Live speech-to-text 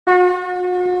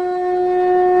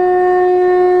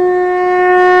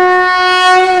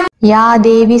या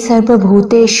देवी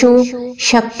सर्वभूतेषु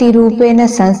शक्तिरूपेण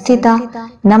संस्थिता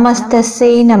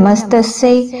नमस्तस्यै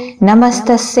नमस्तस्यै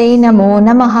नमस्तस्यै नमो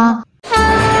नमः।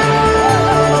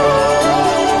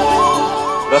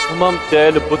 प्रथमं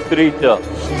शैलपुत्री च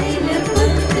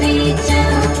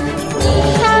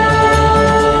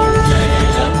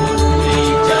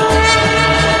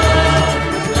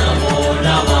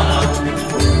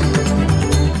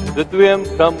द्वितीयं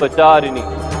ब्रह्मचारिणी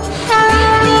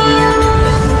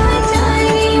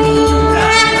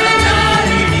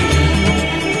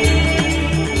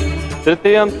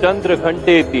तृतीयं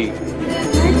चंद्रघंटेति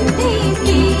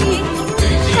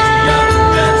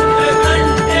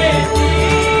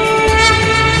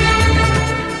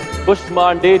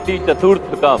कुष्मांडेति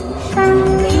चतुर्थकम्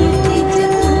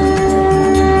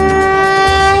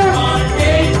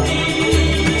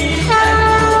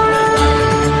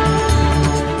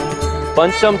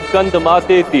पंचम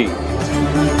स्कंदमातेति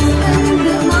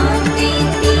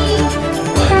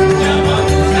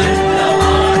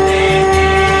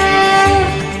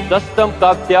षष्ठम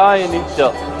कात्यायनी च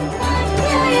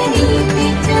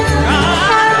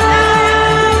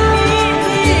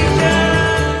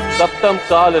सप्तम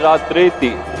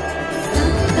कालरात्रेति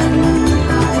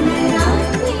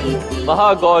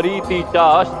महागौरीति च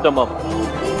अष्टमम्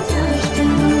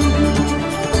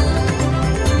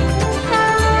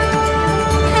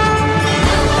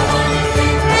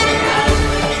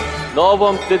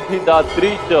नवम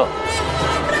सिद्धिदात्री च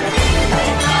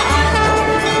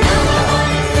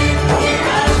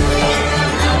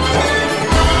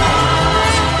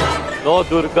नौ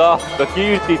Durga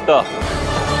प्रकीर्तिता।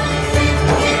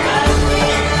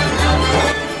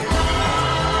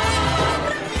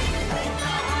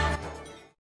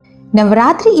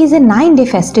 Navratri is a 9-day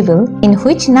festival in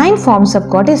which 9 forms of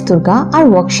Goddess Durga are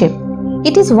worshipped.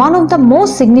 It is one of the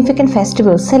most significant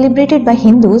festivals celebrated by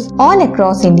Hindus all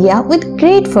across India with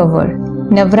great fervor.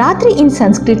 Navratri in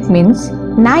Sanskrit means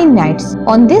 9 nights.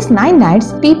 On these 9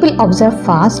 nights, people observe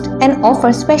fast and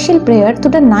offer special prayer to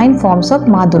the 9 forms of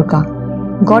Ma Durga.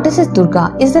 Goddess Durga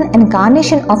is an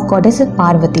incarnation of Goddess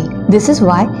Parvati. This is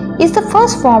why the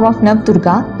first form of Nav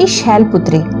Durga is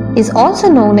Shailputri, is also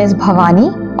known as Bhavani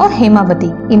or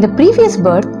Hemavati. In the previous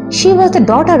birth, she was the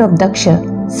daughter of Daksha,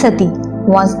 Sati.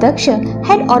 Once Daksha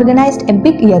had organized a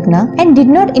big yagna and did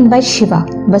not invite Shiva,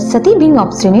 but Sati, being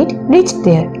obstinate, reached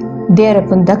there.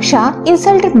 Thereupon Daksha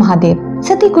insulted Mahadev.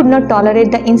 Sati could not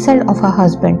tolerate the insult of her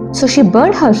husband, so she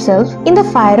burned herself in the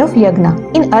fire of yagna.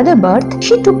 In other birth,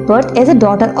 she took birth as a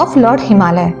daughter of Lord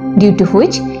Himalaya, due to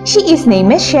which she is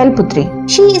named as Shailputri.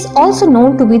 She is also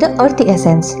known to be the earthy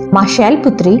essence. Ma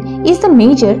Shailputri is the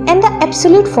major and the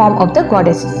absolute form of the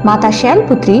goddess. Mata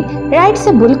Shailputri rides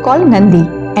a bull called Nandi,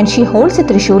 and she holds a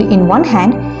trishul in one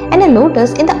hand and a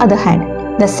lotus in the other hand.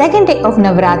 The second day of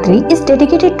Navratri is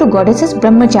dedicated to goddesses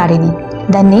Brahmacharini.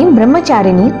 The name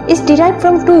Brahmacharini is derived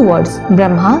from 2 words.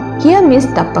 Brahma here means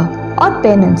tapa or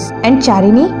penance, and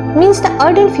Charini means the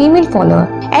ardent female follower.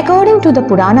 According to the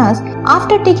Puranas,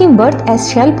 after taking birth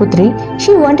as Shailputri,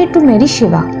 she wanted to marry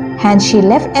Shiva. Hence she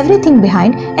left everything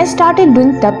behind and started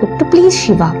doing tap to please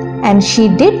Shiva. And she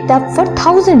did tap for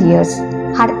 1000 years.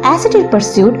 Her ascetic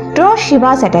pursuit drew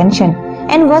Shiva's attention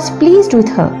and was pleased with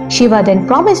her. Shiva then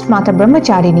promised Mata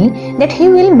Brahmacharini that he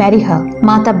will marry her.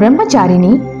 Mata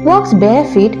Brahmacharini walks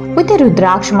barefoot with a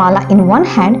Rudraksh mala in one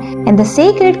hand and the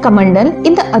sacred Kamandal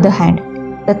in the other hand.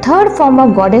 The third form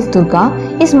of Goddess Durga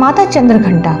is Mata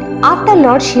Chandraghanta. After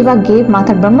Lord Shiva gave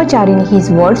Mata Brahmacharini his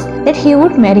words that he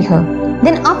would marry her,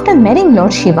 then after marrying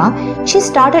Lord Shiva, she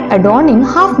started adorning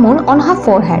half moon on her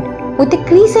forehead with a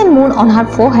crescent moon on her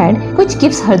forehead, which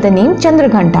gives her the name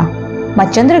Chandraghanta. Ma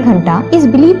Chandraghanta is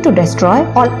believed to destroy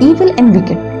all evil and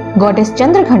wicked. Goddess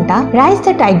Chandraghanta rides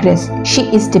the tigress. She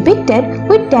is depicted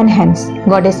with 10 hands.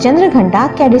 Goddess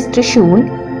Chandraghanta carries Trishul,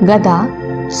 Gada,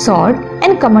 sword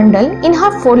and Kamandal in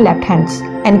her 4 left hands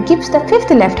and keeps the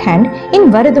 5th left hand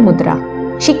in Varada Mudra.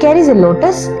 She carries a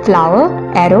lotus, flower,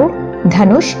 arrow,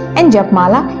 Dhanush and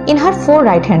Japmala in her 4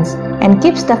 right hands and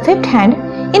keeps the 5th hand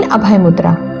in Abhay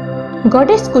Mudra.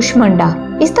 Goddess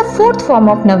Kushmanda is the 4th form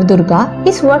of Navdurga,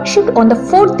 is worshipped on the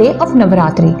 4th day of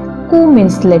Navratri. Ku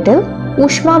means little,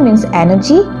 Ushma means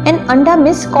energy and Anda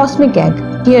means cosmic egg.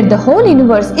 Here the whole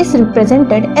universe is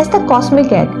represented as the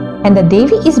cosmic egg, and the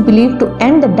Devi is believed to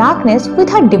end the darkness with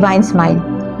her divine smile.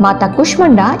 Mata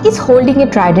Kushmanda is holding a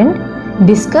trident,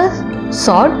 discus,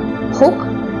 sword, hook,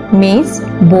 mace,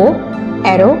 bow,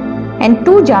 arrow and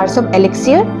 2 jars of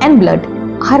elixir and blood.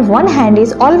 Her one hand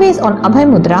is always on Abhay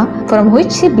Mudra, from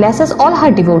which she blesses all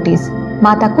her devotees.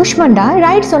 Mata Kushmanda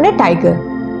rides on a tiger.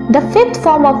 The 5th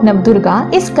form of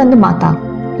Navdurga is Skandamata.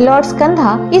 Lord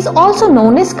Skandha is also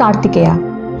known as Kartikeya.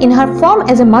 In her form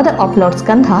as a mother of Lord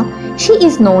Skanda, she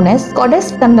is known as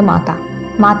Goddess Skandamata.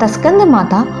 Mata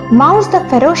Skandamata mounts the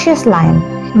ferocious lion.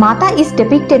 Mata is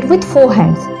depicted with 4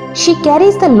 hands. She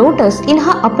carries the lotus in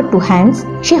her upper 2 hands.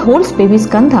 She holds baby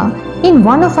Skanda in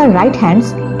one of her right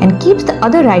hands and keeps the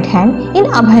other right hand in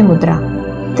Abhay Mudra.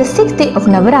 The 6th day of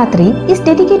Navaratri is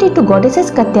dedicated to goddesses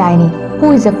Katyayani,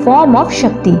 who is a form of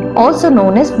Shakti, also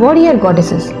known as warrior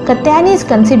goddesses. Katyayani is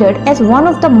considered as one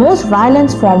of the most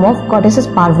violent form of goddesses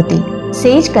Parvati.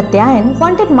 Sage Katyayan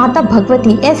wanted Mata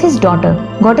Bhagavati as his daughter.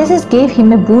 Goddesses gave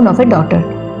him a boon of a daughter.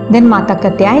 Then Mata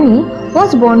Katyayani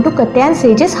was born to Katyayan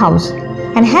sage's house,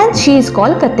 and hence she is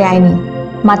called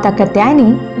Katyayani. Mata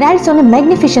Katyayani rides on a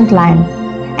magnificent lion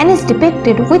and is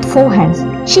depicted with 4 hands.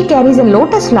 She carries a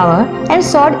lotus flower and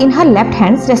sword in her left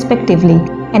hands respectively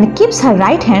and keeps her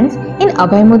right hands in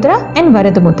Abhay Mudra and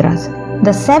Varada Mudras.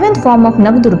 The 7th form of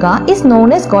Navdurga is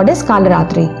known as Goddess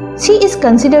Kalaratri. She is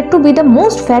considered to be the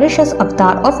most ferocious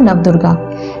avatar of Navdurga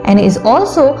and is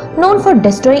also known for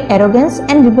destroying arrogance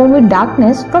and removing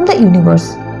darkness from the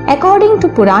universe. According to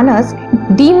Puranas,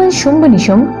 demon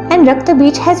Shumbhanishum and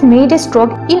Raktabij has made a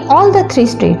stroke in all the 3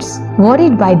 states.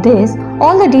 Worried by this,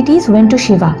 all the deities went to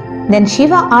Shiva. Then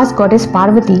Shiva asked Goddess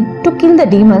Parvati to kill the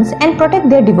demons and protect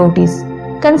their devotees.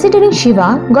 Considering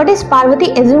Shiva, Goddess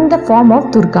Parvati assumed the form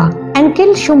of Durga and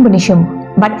killed Shumbhanishum.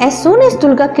 But as soon as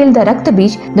Durga killed the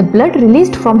Raktabij, the blood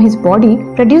released from his body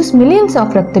produced millions of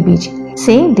Raktabij.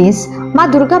 Saying this, Ma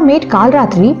Durga made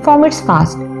Kalratri form its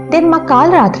fast. Then Ma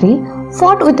Kalratri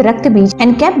fought with Raktabij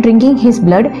and kept drinking his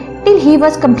blood till he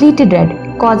was completely red,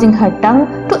 causing her tongue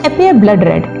to appear blood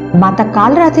red. Mata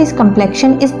Kalratri's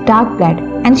complexion is dark black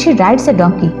and she rides a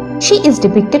donkey. She is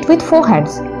depicted with 4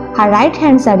 heads. Her right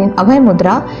hands are in Abhay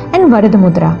Mudra and Varada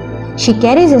Mudra. She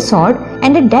carries a sword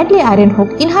and a deadly iron hook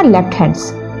in her left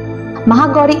hands.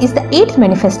 Mahagauri is the 8th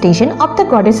manifestation of the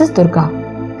goddesses Durga.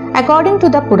 According to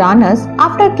the Puranas,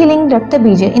 after killing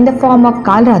Raktabija in the form of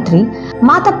Kalratri,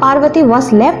 Mata Parvati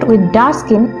was left with dark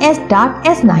skin as dark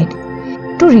as night.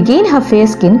 To regain her fair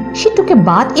skin, she took a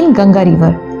bath in Ganga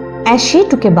river. As she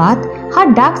took a bath,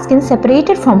 her dark skin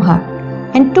separated from her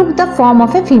and took the form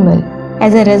of a female.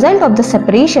 As a result of the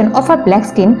separation of her black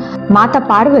skin, Mata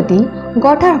Parvati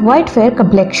got her white fair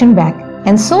complexion back,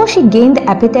 and so she gained the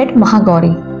epithet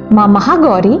Mahagauri. Ma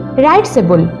Mahagauri rides a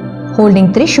bull,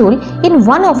 holding Trishul in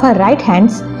one of her right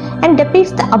hands and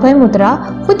depicts the Abhay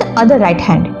Mudra with the other right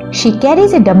hand. She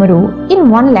carries a Damaru in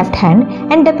one left hand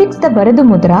and depicts the Varada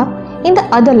Mudra in the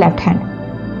other left hand.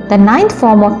 The 9th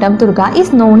form of Navdurga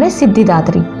is known as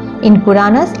Siddhidatri. In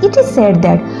Puranas, it is said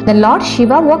that the Lord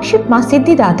Shiva worshipped Ma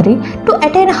Siddhidatri to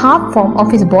attain half form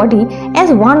of his body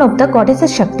as one of the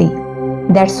goddesses Shakti.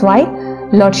 That's why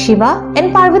Lord Shiva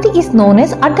and Parvati is known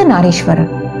as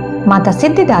Ardhanarishwara. Mata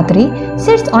Siddhidatri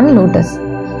sits on a lotus.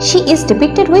 She is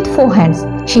depicted with 4 hands.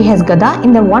 She has Gada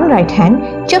in the one right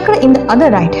hand, Chakra in the other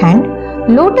right hand,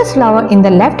 lotus flower in the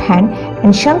left hand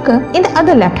and Shankar in the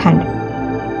other left hand.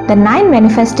 The 9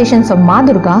 manifestations of Ma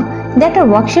Durga that are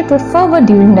worshipped with fervor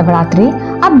during Navaratri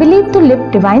are believed to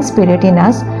lift divine spirit in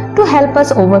us to help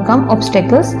us overcome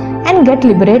obstacles and get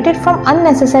liberated from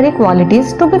unnecessary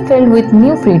qualities to be filled with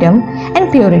new freedom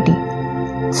and purity.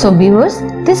 So viewers,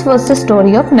 this was the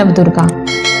story of Navdurga.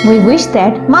 We wish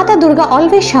that Mata Durga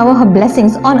always shower her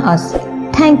blessings on us.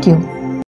 Thank you.